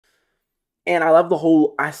And I love the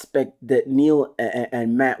whole aspect that Neil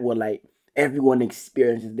and Matt were like, everyone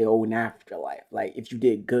experiences their own afterlife. Like, if you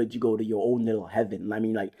did good, you go to your own little heaven. I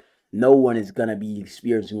mean, like, no one is gonna be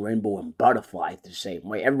experiencing rainbow and butterflies the same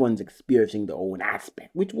way. Everyone's experiencing their own aspect,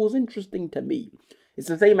 which was interesting to me. It's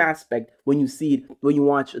the same aspect when you see it when you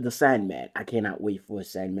watch The Sandman. I cannot wait for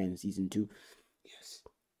Sandman season 2. Yes.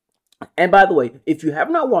 And by the way, if you have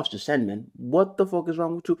not watched The Sandman, what the fuck is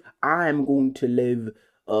wrong with you? I am going to live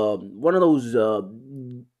one of those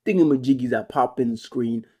thingamajiggies that pop in the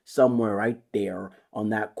screen somewhere right there on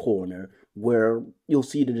that corner where you'll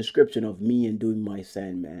see the description of me and doing my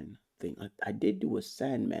Sandman thing. I did do a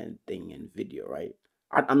Sandman thing in video, right?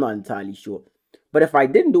 I'm not entirely sure. But if I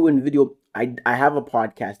didn't do it in video, I have a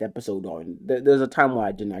podcast episode on. There's a time where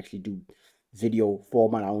I didn't actually do video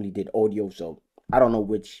format. I only did audio, so I don't know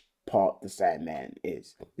which part the Sandman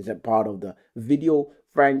is. Is it part of the video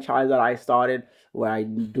franchise that I started where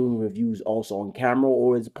I'm doing reviews also on camera,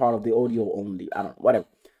 or is it part of the audio only? I don't know. Whatever.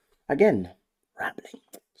 Again, rambling.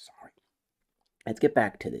 Sorry. Let's get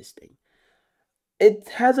back to this thing. It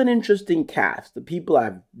has an interesting cast. The people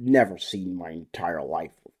I've never seen my entire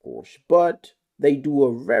life, of course, but they do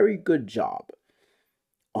a very good job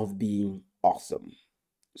of being awesome.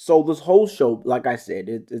 So this whole show, like I said,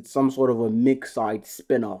 it's some sort of a mixed-side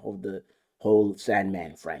spin-off of the whole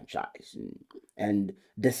Sandman franchise. And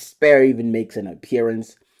Despair even makes an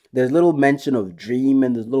appearance. There's little mention of Dream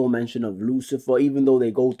and there's little mention of Lucifer, even though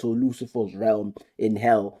they go to Lucifer's realm in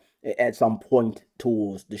hell at some point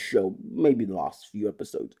towards the show, maybe the last few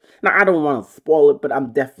episodes. Now, I don't want to spoil it, but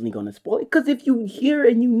I'm definitely going to spoil it, because if you hear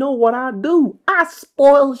and you know what I do, I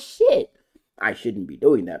spoil shit. I shouldn't be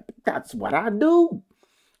doing that, but that's what I do.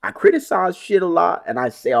 I criticize shit a lot, and I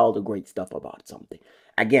say all the great stuff about something.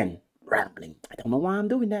 Again, rambling. I don't know why I'm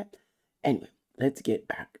doing that. Anyway, let's get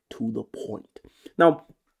back to the point. Now,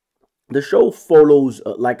 the show follows,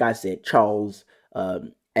 like I said, Charles,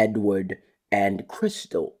 Edward, and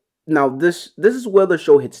Crystal. Now, this is where the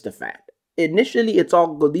show hits the fan. Initially, it's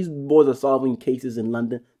all good. These boys are solving cases in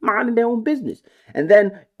London, minding their own business. And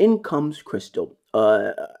then in comes Crystal,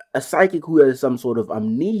 a psychic who has some sort of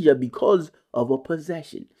amnesia because of a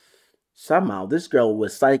possession. Somehow, this girl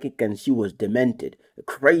was psychic and she was demented.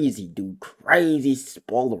 Crazy dude, crazy,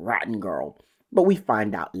 spoiled, rotten girl. But we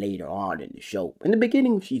find out later on in the show. In the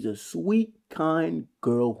beginning, she's a sweet, kind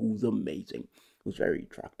girl who's amazing. Who's very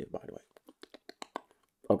attractive, by the way.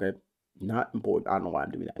 Okay, not important. I don't know why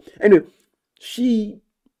I'm doing that. Anyway,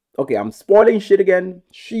 okay, I'm spoiling shit again.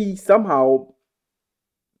 She somehow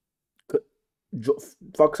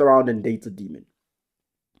fucks around and dates a demon.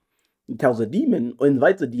 Tells a demon, or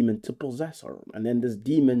invites a demon to possess her. And then this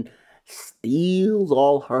demon steals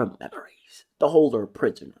all her memories to hold her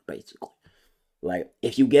prisoner, basically. Like,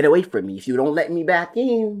 if you get away from me, if you don't let me back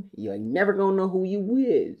in, you ain't never gonna know who you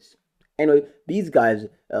is. Anyway, these guys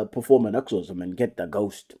perform an exorcism and get the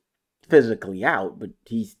ghost physically out, but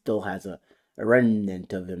he still has a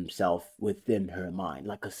remnant of himself within her mind,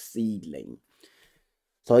 like a seedling.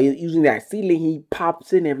 So using that seedling, he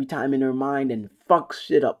pops in every time in her mind and fucks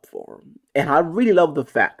shit up for her. And I really love the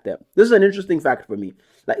fact that, this is an interesting fact for me,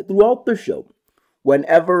 like throughout the show,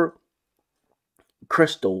 whenever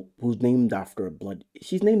Crystal, who's named after a blood,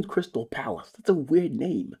 she's named Crystal Palace. That's a weird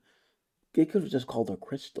name. They could have just called her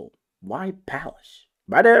Crystal. Why Palace?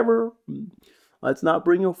 Whatever. Let's not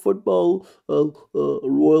bring your football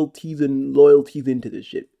royalties and loyalties into this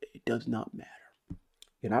shit. It does not matter.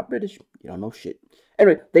 You're not British. You don't know shit.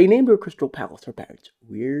 Anyway, they named her Crystal Palace, her parents.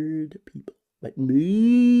 Weird people. But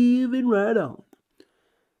moving right on.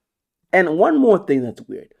 And one more thing that's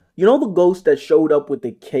weird. You know the ghost that showed up with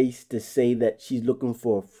the case to say that she's looking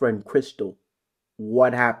for a friend, Crystal?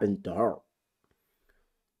 What happened to her?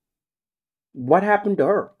 What happened to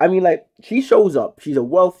her? I mean, like, she shows up. She's a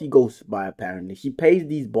wealthy ghost by apparently. She pays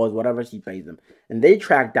these boys whatever she pays them. And they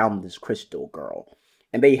track down this Crystal girl.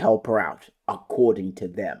 And they help her out, according to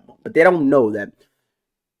them. But they don't know that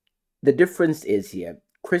the difference is here.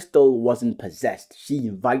 Crystal wasn't possessed. She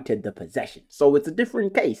invited the possession. So it's a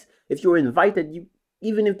different case. If you're invited,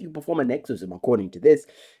 even if you perform an exorcism, according to this,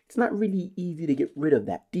 it's not really easy to get rid of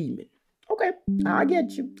that demon. Okay, I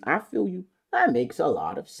get you. I feel you. That makes a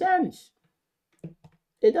lot of sense.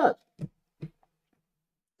 It does.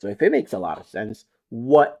 So if it makes a lot of sense,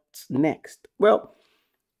 what's next? Well,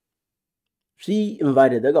 she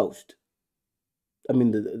invited the ghost. I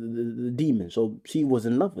mean, the demon. So she was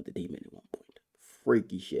in love with the demon at one point.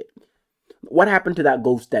 Freaky shit. What happened to that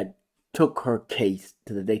ghost that took her case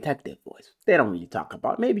to the detective boys? They don't really talk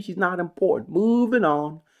about it. Maybe she's not important. Moving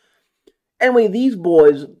on. Anyway, these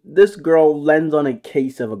boys, this girl lands on a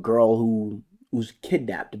case of a girl who was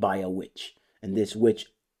kidnapped by a witch. And this witch,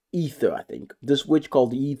 Ether, I think. This witch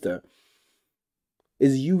called Ether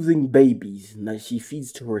is using babies. Now she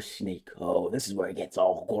feeds to her snake. Oh, this is where it gets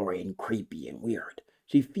all gory and creepy and weird.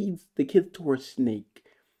 She feeds the kid to her snake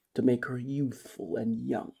to make her youthful and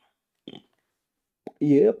young.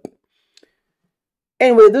 Yep.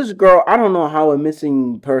 Anyway, this girl, I don't know how a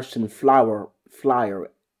missing person flyer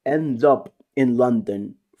ends up in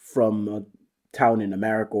London from a town in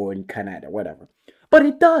America or in Canada, whatever. But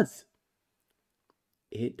it does.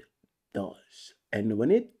 It does. And when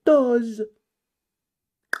it does,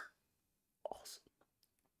 awesome.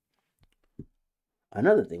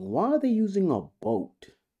 Another thing, why are they using a boat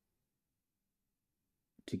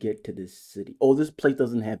to get to this city? Oh, this place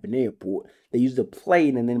doesn't have an airport. They used a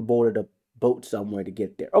plane and then boarded a boat somewhere to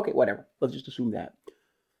get there. Okay, whatever. Let's just assume that.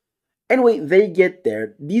 Anyway, they get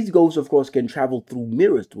there. These ghosts, of course, can travel through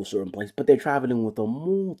mirrors to a certain place, but they're traveling with a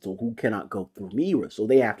mortal who cannot go through mirrors. So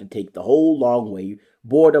they have to take the whole long way,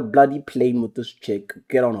 board a bloody plane with this chick,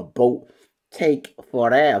 get on a boat, take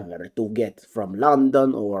forever to get from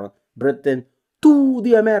London or Britain to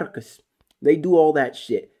the Americas. They do all that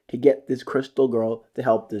shit to get this crystal girl to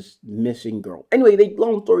help this missing girl. Anyway,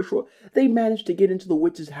 long story short, they managed to get into the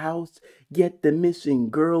witch's house, get the missing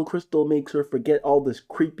girl. Crystal makes her forget all this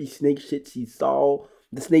creepy snake shit she saw.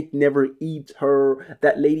 The snake never eats her.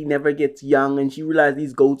 That lady never gets young, and she realized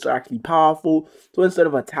these ghosts are actually powerful. So instead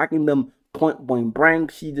of attacking them point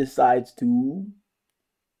blank, she decides to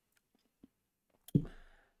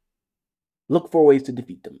look for ways to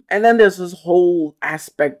defeat them. And then there's this whole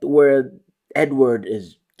aspect where Edward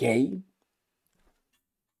is gay.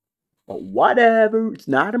 But whatever, it's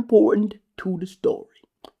not important to the story.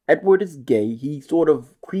 Edward is gay. He sort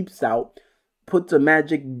of creeps out, puts a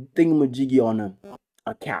magic thingamajiggy on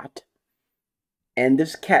a cat. And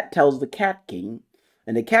this cat tells the Cat King.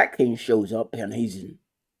 And the Cat King shows up and he's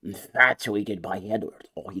infatuated by Edward.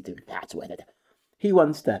 Oh, he's infatuated. He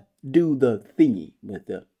wants to do the thingy with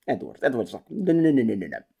Edward. Edward's like,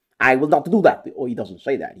 no. I will not do that. Or he doesn't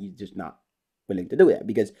say that. He's just not willing to do that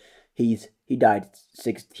because he died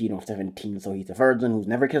 16 or 17, so he's a virgin who's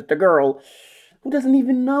never kissed a girl, who doesn't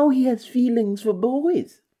even know he has feelings for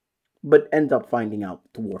boys, but ends up finding out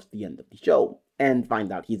towards the end of the show and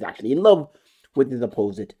find out he's actually in love with his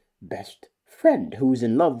supposed best friend, who's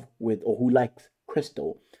in love with or who likes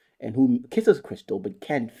Crystal and who kisses Crystal but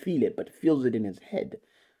can't feel it but feels it in his head.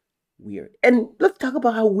 Weird. And let's talk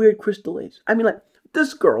about how weird Crystal is. I mean, like,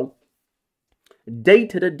 this girl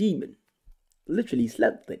dated a demon. Literally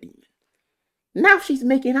slept with a demon. Now she's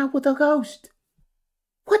making out with a ghost.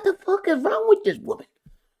 What the fuck is wrong with this woman?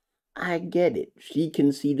 I get it. She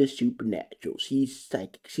can see the supernatural. She's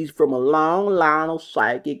psychic. She's from a long line of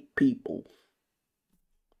psychic people.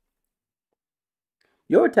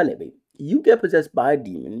 You're telling me you get possessed by a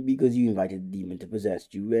demon because you invited the demon to possess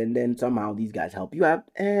you, and then somehow these guys help you out,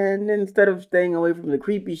 and instead of staying away from the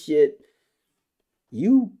creepy shit,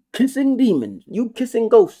 you kissing demons. You kissing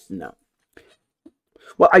ghosts now.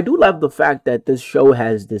 Well, I do love the fact that this show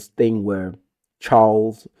has this thing where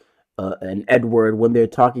Charles and Edward, when they're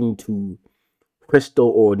talking to Crystal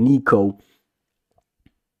or Nico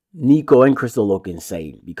and Crystal look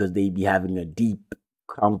insane because they be having a deep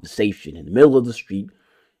conversation in the middle of the street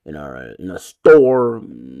in a store,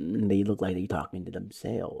 and they look like they talking to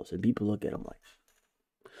themselves, and people look at them like,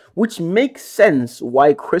 which makes sense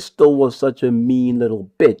why Crystal was such a mean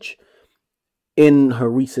little bitch in her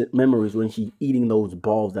recent memories when she's eating those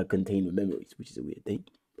balls that contain the memories, which is a weird thing.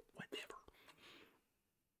 Whatever.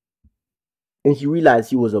 And she realized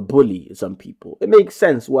she was a bully to some people. It makes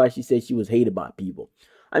sense why she said she was hated by people.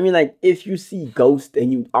 I mean, like, if you see ghosts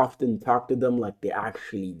and you often talk to them like they're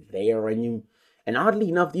actually there and oddly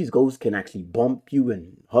enough, these ghosts can actually bump you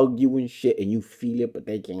and hug you and shit, and you feel it, but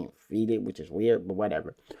they can't feel it, which is weird, but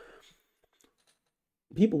whatever.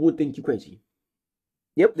 People would think you crazy.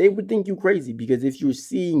 Yep, they would think you crazy because if you're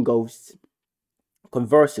seeing ghosts,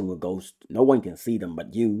 conversing with ghosts, no one can see them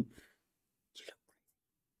but you.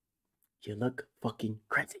 You look fucking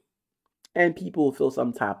crazy. And people will feel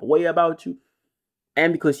some type of way about you.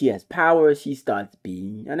 And because she has power, she starts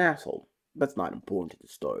being an asshole. That's not important to the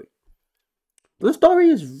story. The story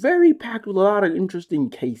is very packed with a lot of interesting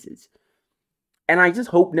cases. And I just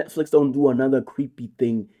hope Netflix don't do another creepy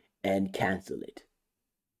thing and cancel it.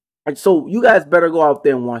 So you guys better go out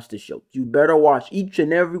there and watch the show. You better watch, each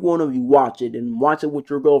and every one of you watch it, and watch it with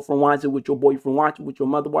your girlfriend, watch it with your boyfriend, watch it with your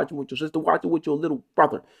mother, watch it with your sister, watch it with your little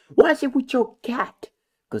brother, watch it with your cat,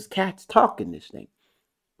 because cats talk in this thing,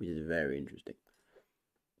 which is very interesting.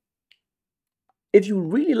 if you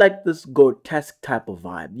really like this grotesque type of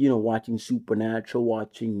vibe, you know, watching Supernatural,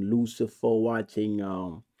 watching Lucifer, watching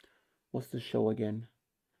what's the show again?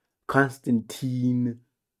 Constantine,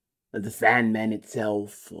 the Sandman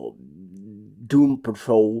itself, Doom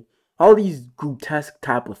Patrol, all these grotesque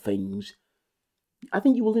type of things, I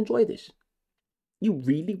think you will enjoy this. You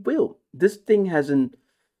really will. This thing has a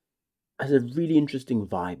really interesting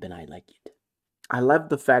vibe, and I like it. I love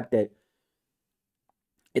the fact that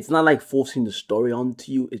it's not like forcing the story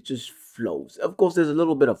onto you, it just flows. Of course, there's a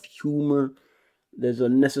little bit of humor, there's a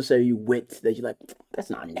necessary wit that you're like, that's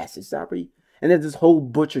not necessary. And there's this whole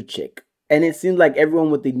butcher chick. And it seems like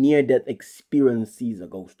everyone with the near death experience sees a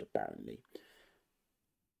ghost, apparently.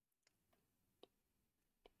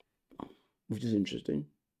 Which is interesting.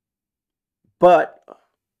 But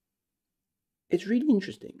it's really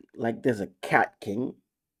interesting. Like, there's a cat king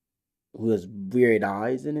who has weird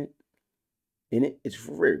eyes in it. It's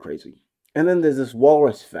very crazy. And then there's this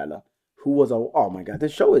walrus fella who was a, oh my god,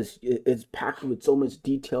 this show is packed with so much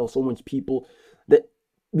detail, so much people, that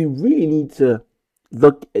we really need to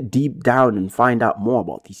look deep down and find out more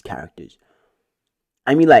about these characters.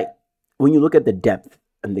 I mean, like, when you look at the depth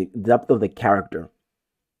and the depth of the character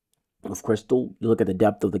of Crystal, you look at the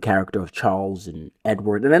depth of the character of Charles and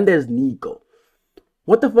Edward, and then there's Nico.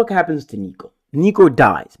 What the fuck happens to Nico? Nico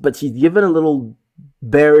dies, but she's given a little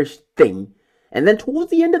bearish thing. And then towards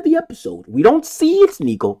the end of the episode, we don't see it's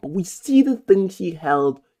Nico, but we see the thing she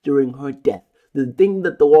held during her death. The thing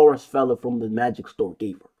that the walrus fella from the magic store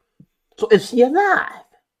gave her. So is she alive?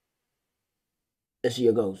 Is she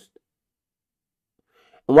a ghost?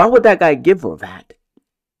 And why would that guy give her that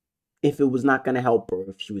if it was not going to help her,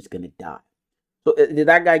 if she was going to die? So did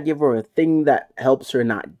that guy give her a thing that helps her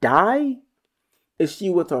not die? Is she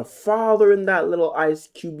with her father in that little ice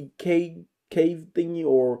cube cave thingy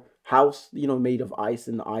or house, you know, made of ice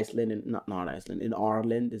in Iceland and not Iceland, in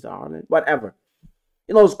Ireland, is Ireland, whatever.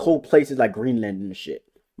 You know those cold places like Greenland and shit,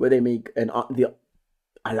 where they make the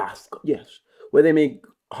Alaska, yes, where they make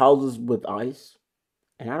houses with ice.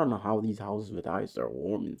 And I don't know how these houses with ice are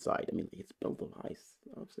warm inside. I mean, it's built of ice.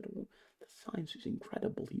 The science is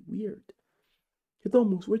incredibly weird. It's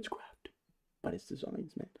almost witchcraft, but it's the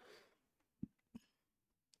science, man.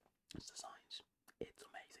 It's the science. It's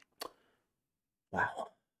amazing. Wow.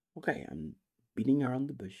 Okay, I'm beating around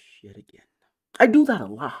the bush yet again. I do that a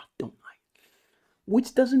lot, don't I?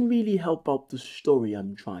 Which doesn't really help out the story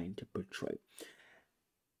I'm trying to portray.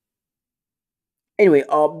 Anyway,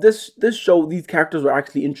 this show, these characters were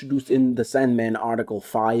actually introduced in the Sandman Article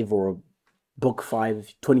 5 or Book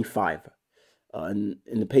 5, 25. In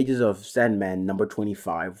the pages of Sandman number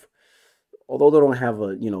 25. Although they don't have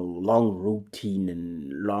a, you know, long routine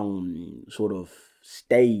and long sort of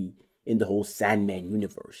stay in the whole Sandman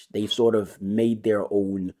universe, they've sort of made their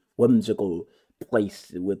own whimsical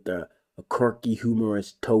place with a quirky,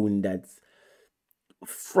 humorous tone that's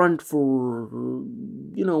front for,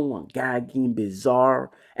 you know, gagging, bizarre.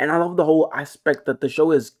 And I love the whole aspect that the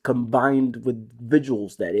show is combined with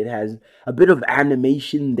visuals, that it has a bit of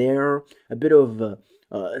animation there, a bit of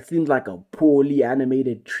it seems like a poorly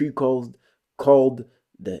animated tree called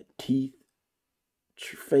the teeth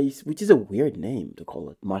face, which is a weird name to call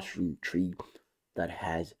a mushroom tree that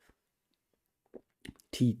has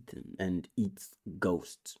teeth and eats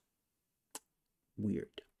ghosts.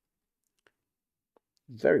 Weird.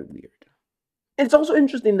 Very weird. And it's also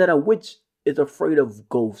interesting that a witch is afraid of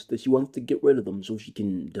ghosts, that she wants to get rid of them so she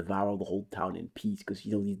can devour the whole town in peace, because,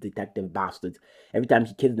 you know, these detective bastards, every time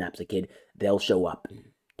she kidnaps a kid, they'll show up and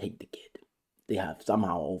take the kid. They have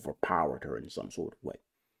somehow overpowered her in some sort of way.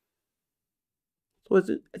 So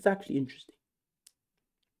it's actually interesting.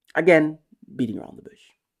 Again, beating around the bush.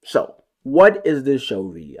 So, what is this show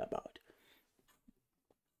really about?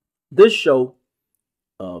 This show,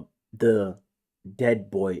 the Dead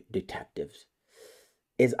Boy Detectives,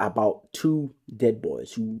 is about two dead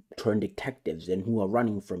boys who turn detectives and who are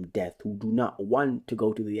running from death, who do not want to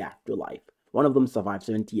go to the afterlife. One of them survived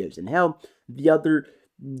 70 years in hell. The other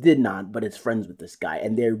did not, but is friends with this guy.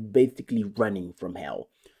 And they're basically running from hell.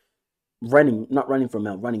 Not running from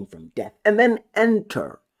hell, running from death. And then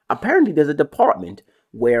enter. Apparently there's a department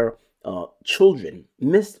where children,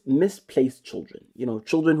 misplaced children, you know,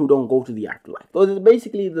 children who don't go to the afterlife. So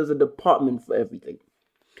there's a department for everything.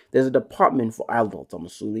 There's a department for adults, I'm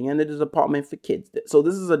assuming, and there's a department for kids. So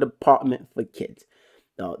this is a department for kids.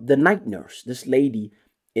 The night nurse, this lady,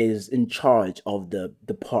 is in charge of the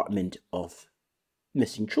department of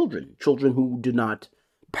missing children. Children who do not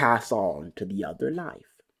pass on to the other life,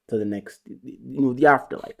 to the next, you know, the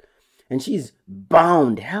afterlife. And she's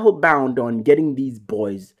hell-bound, on getting these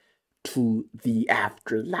boys to the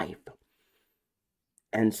afterlife.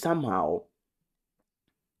 and somehow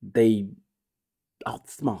they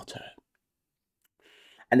outsmart her.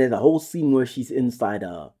 And there's a whole scene where she's inside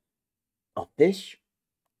a fish.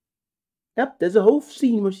 Yep, there's a whole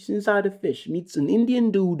scene where she's inside a fish, meets an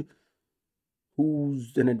Indian dude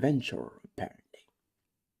who's an adventurer, apparently.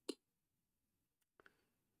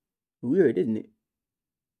 Weird, isn't it?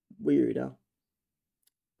 Weird, huh?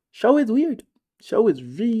 Show is weird. Show is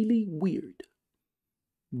really weird.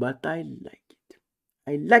 But I like it.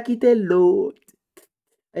 I like it a lot.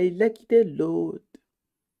 I like it a lot.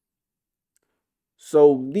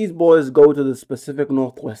 So these boys go to the specific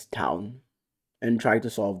Northwest town and try to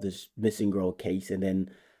solve this missing girl case, and then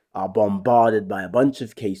are bombarded by a bunch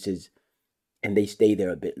of cases, and they stay there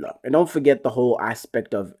a bit long. And don't forget the whole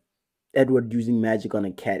aspect of Edward using magic on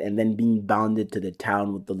a cat and then being bounded to the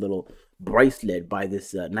town with the little bracelet by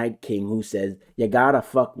this Night King who says, you gotta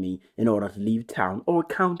fuck me in order to leave town or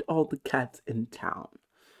count all the cats in town.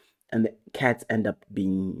 And the cats end up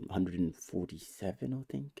being 147,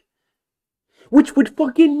 I think. Which would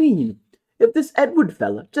fucking mean, if this Edward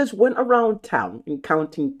fella just went around town and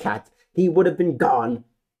counting cats, he would have been gone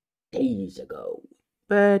days ago.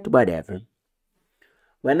 But whatever.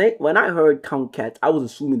 When I heard count cats, I was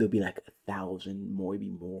assuming there'd be like 1,000,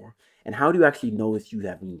 maybe more. And how do you actually know if you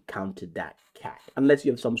haven't counted that cat? Unless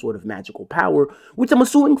you have some sort of magical power, which I'm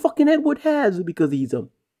assuming fucking Edward has because he's a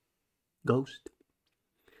ghost.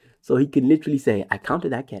 So he can literally say, I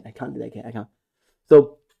counted that cat, I counted that cat, I counted.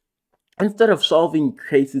 So instead of solving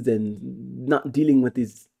cases and not dealing with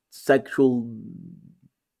this sexual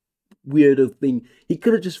weirdo thing, he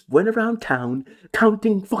could have just went around town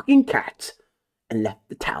counting fucking cats and left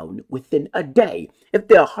the town within a day. If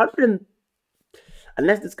there are 100,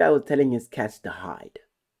 unless this guy was telling his cats to hide,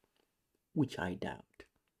 which I doubt.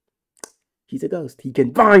 He's a ghost. He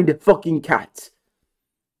can find fucking cats.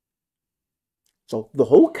 So the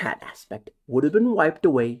whole cat aspect would have been wiped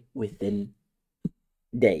away within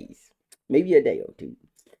days. Maybe a day or two.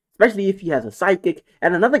 Especially if he has a psychic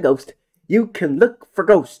and another ghost, you can look for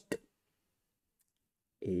ghost.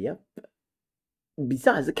 Yep.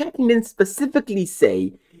 Besides, the cat can then specifically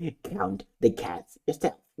say, count the cats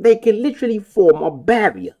yourself. They can literally form a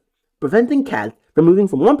barrier, preventing cats from moving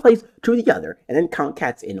from one place to the other, and then count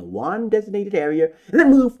cats in one designated area, and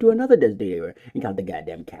then move to another designated area, and count the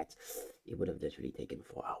goddamn cats. It would have literally taken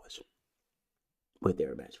 4 hours with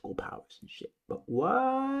their magical powers and shit. But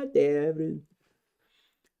whatever.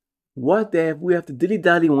 What if we have to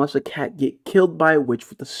dilly-dally and watch a cat get killed by a witch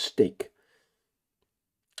with a stick?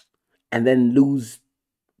 And then lose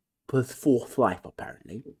his 4th life,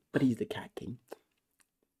 apparently. But he's the cat king.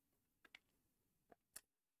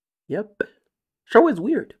 Yep. Show is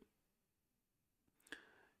weird.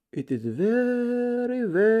 It is very,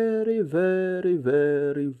 very, very,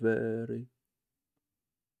 very, very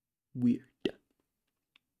weird.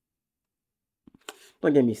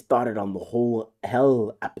 Don't get me started on the whole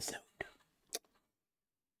hell episode.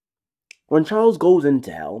 When Charles goes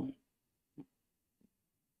into hell,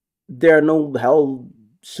 there are no hell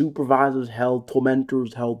supervisors, hell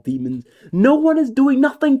tormentors, hell demons. No one is doing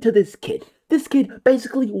nothing to this kid. This kid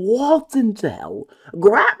basically waltzes into hell,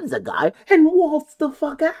 grabs a guy, and waltzes the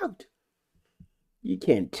fuck out. You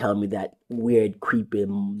can't tell me that weird, creepy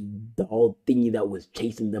doll thingy that was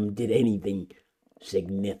chasing them did anything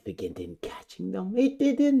significant in catching them. It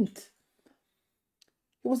didn't.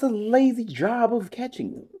 It was a lazy job of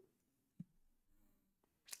catching them.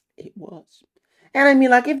 It was. And I mean,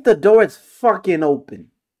 like, if the door is fucking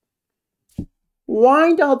open,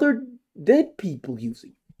 why are there dead people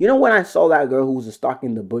using? You know when I saw that girl who was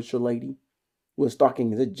stalking the butcher lady? Who was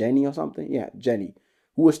stalking, is it Jenny or something? Yeah, Jenny.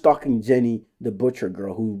 Who was stalking Jenny, the butcher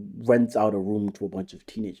girl, who rents out a room to a bunch of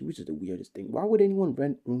teenagers, which is the weirdest thing. Why would anyone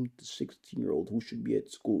rent room to a 16-year-old who should be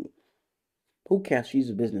at school? Who cares? She's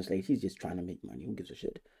a business lady. She's just trying to make money. Who gives a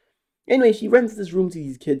shit? Anyway, she rents this room to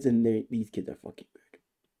these kids, and these kids are fucking weird.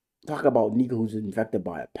 Talk about Nika, who's infected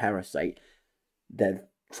by a parasite that's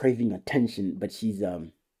craving attention, but she's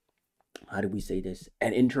how do we say this?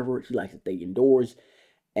 An introvert. She likes to stay indoors.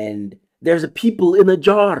 And there's a people in a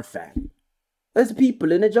jar, fam. There's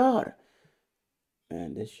people in a jar.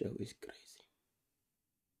 Man, this show is crazy.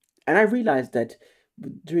 And I realized that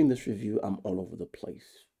during this review, I'm all over the place.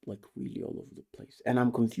 Like, really all over the place. And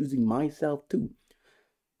I'm confusing myself, too.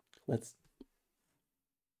 Let's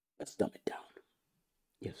dumb it down.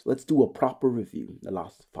 Yes, let's do a proper review in the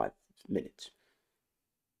last 5 minutes.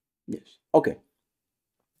 Yes. Okay.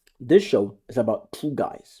 This show is about two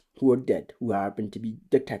guys who are dead, who happen to be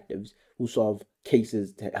detectives who solve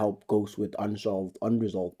cases to help ghosts with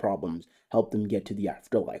unresolved problems, help them get to the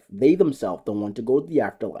afterlife. They themselves don't want to go to the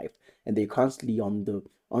afterlife, and they're constantly on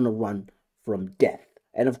a run from death.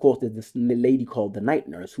 And of course, there's this lady called the night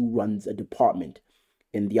nurse who runs a department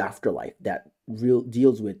in the afterlife that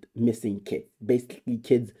deals with missing kids, basically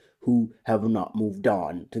kids who have not moved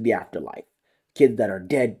on to the afterlife, kids that are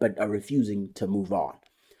dead but are refusing to move on.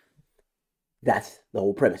 That's the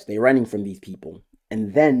whole premise. They're running from these people.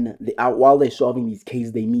 And then, while they're solving these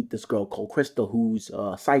cases, they meet this girl called Crystal, who's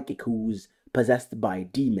a psychic, who's possessed by a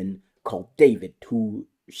demon called David, who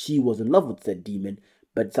she was in love with said demon,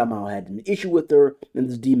 but somehow had an issue with her, and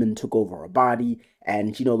this demon took over her body,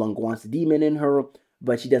 and she no longer wants the demon in her,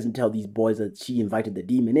 but she doesn't tell these boys that she invited the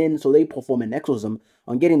demon in, so they perform an exorcism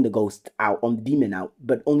on getting the ghost out, on the demon out,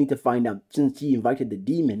 but only to find out, since she invited the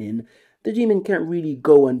demon in, the demon can't really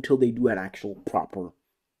go until they do an actual proper,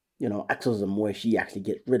 exorcism where she actually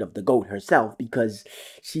gets rid of the goat herself because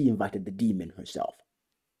she invited the demon herself.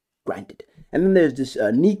 Granted. And then there's this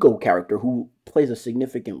Nico character who plays a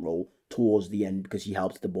significant role towards the end because she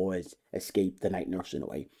helps the boys escape the night nurse in a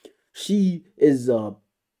way. She is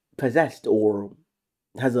possessed or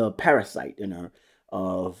has a parasite in her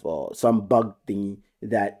of some bug thing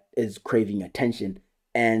that is craving attention.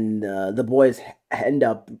 And the boys end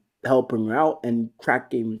up helping her out and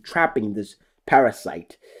trapping this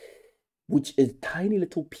parasite, which is tiny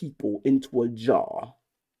little people, into a jar,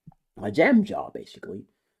 a jam jar, basically.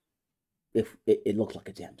 If it looks like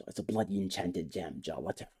a jam jar, it's a bloody enchanted jam jar,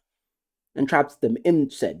 whatever, and traps them in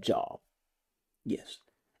said jar. Yes,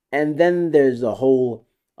 and then there's a whole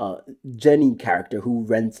Jenny character who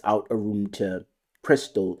rents out a room to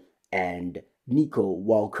Crystal and Nico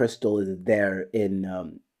while Crystal is there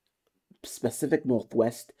in Pacific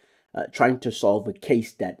Northwest, trying to solve a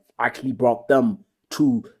case that actually brought them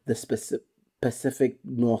to the Pacific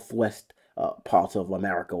Northwest part of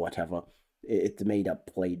America, whatever. It's a made up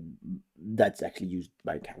play that's actually used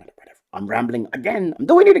by Canada, whatever. I'm rambling again. I'm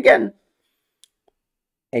doing it again.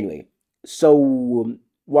 Anyway, so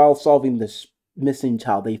while solving this missing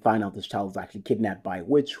child, they find out this child is actually kidnapped by a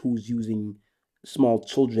witch who's using small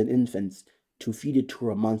children, infants, to feed it to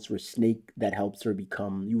a monstrous snake that helps her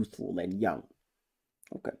become youthful and young.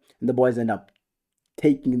 Okay, and the boys end up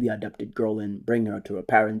taking the adopted girl and bringing her to her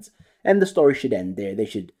parents, and the story should end there. They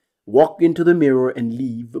should walk into the mirror and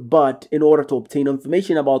leave, but in order to obtain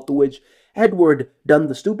information about the witch, Edward done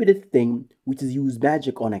the stupidest thing, which is use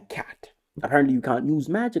magic on a cat. Apparently you can't use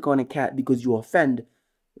magic on a cat because you offend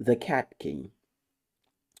the Cat King.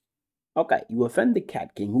 Okay, you offend the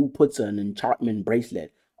Cat King, who puts an enchantment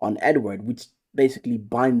bracelet on Edward, which basically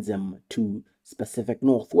binds him to Pacific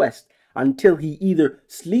Northwest until he either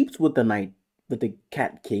sleeps with the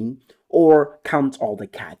Cat King or counts all the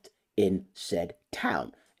cats in said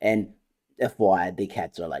town. And FYI, the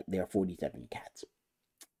cats are there are 47 cats.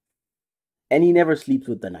 And he never sleeps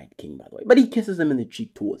with the Night King, by the way. But he kisses him in the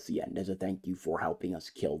cheek towards the end as a thank you for helping us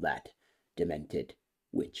kill that demented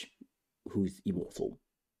witch who's immortal,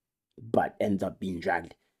 but ends up being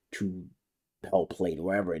dragged to Hell Plane,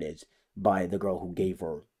 wherever it is, by the girl who gave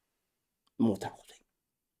her mortality.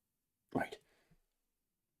 Right.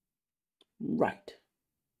 Right.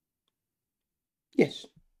 Yes,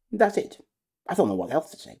 that's it. I don't know what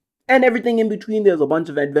else to say. And everything in between, there's a bunch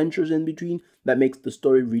of adventures in between that makes the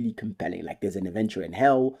story really compelling. Like there's an adventure in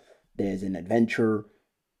hell, there's an adventure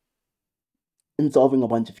in solving a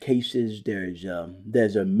bunch of cases, there's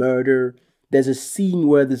a murder, there's a scene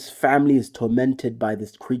where this family is tormented by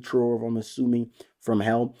this creature, I'm assuming, from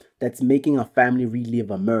hell, that's making a family relive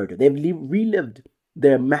a murder. They've relived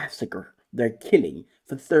their massacre, their killing,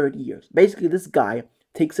 for 30 years. Basically, this guy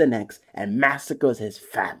takes an axe and massacres his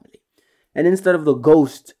family. And instead of the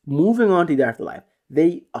ghost moving on to the afterlife,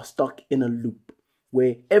 they are stuck in a loop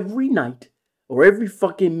where every night or every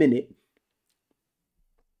fucking minute,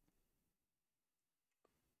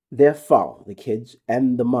 their father, the kids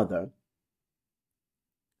and the mother,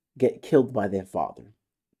 get killed by their father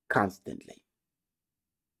constantly.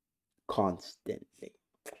 Constantly.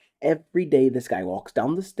 Every day this guy walks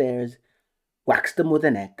down the stairs, whacks them with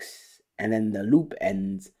an axe, and then the loop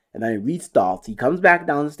ends, and then it restarts. He comes back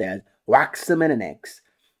down the stairs, whacks them in an axe,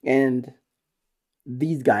 and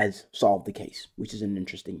these guys solve the case, which is an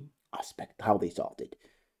interesting aspect, how they solved it.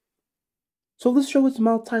 So this show is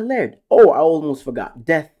multi-layered. Oh, I almost forgot.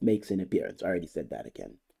 Death makes an appearance. I already said that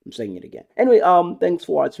again. I'm saying it again. Anyway, thanks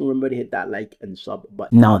for watching. Remember to hit that like and sub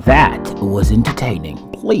button. Now that was entertaining.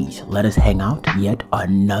 Please let us hang out yet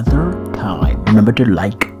another time. Remember to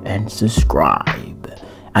like and subscribe.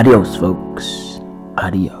 Adios, folks.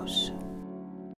 Adios.